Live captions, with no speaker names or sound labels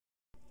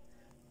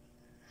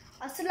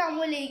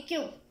Assalamu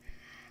alaikum.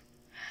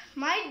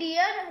 My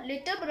dear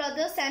little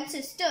brothers and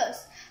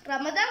sisters,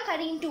 Ramadan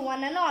Kareem to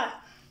one and all.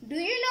 Do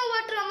you know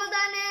what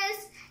Ramadan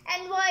is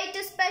and why it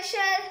is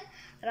special?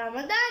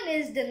 Ramadan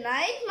is the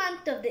 9th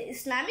month of the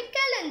Islamic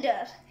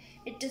calendar.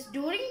 It is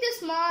during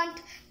this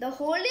month the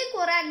Holy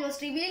Quran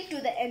was revealed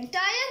to the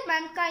entire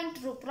mankind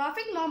through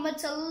Prophet Muhammad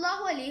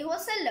sallallahu alaihi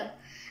wasallam.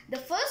 The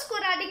first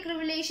Quranic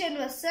revelation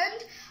was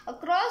sent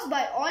across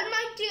by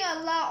Almighty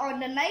Allah on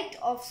the night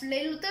of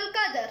Laylatul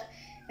Qadr.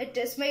 It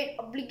is made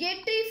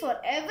obligatory for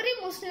every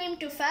Muslim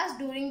to fast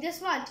during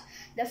this month.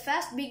 The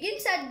fast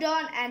begins at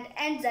dawn and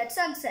ends at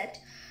sunset.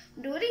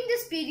 During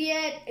this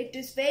period, it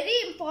is very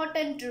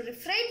important to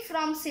refrain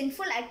from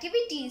sinful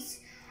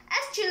activities.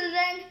 As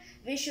children,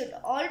 we should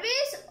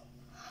always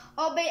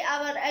obey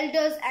our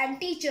elders and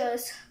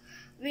teachers.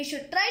 We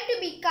should try to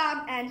be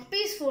calm and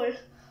peaceful.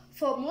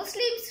 For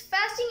Muslims,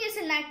 fasting is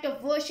an act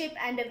of worship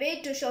and a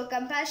way to show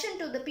compassion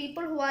to the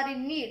people who are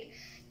in need.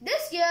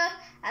 This year,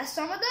 as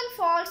Ramadan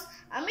falls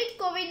amid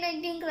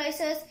COVID-19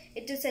 crisis,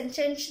 it is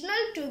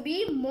intentional to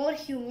be more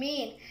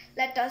humane.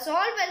 Let us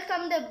all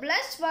welcome the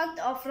blessed month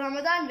of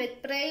Ramadan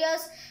with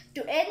prayers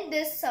to end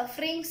these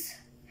sufferings.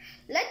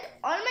 Let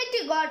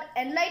Almighty God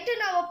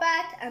enlighten our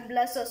path and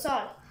bless us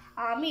all.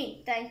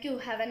 Ameen. Thank you.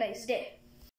 Have a nice day.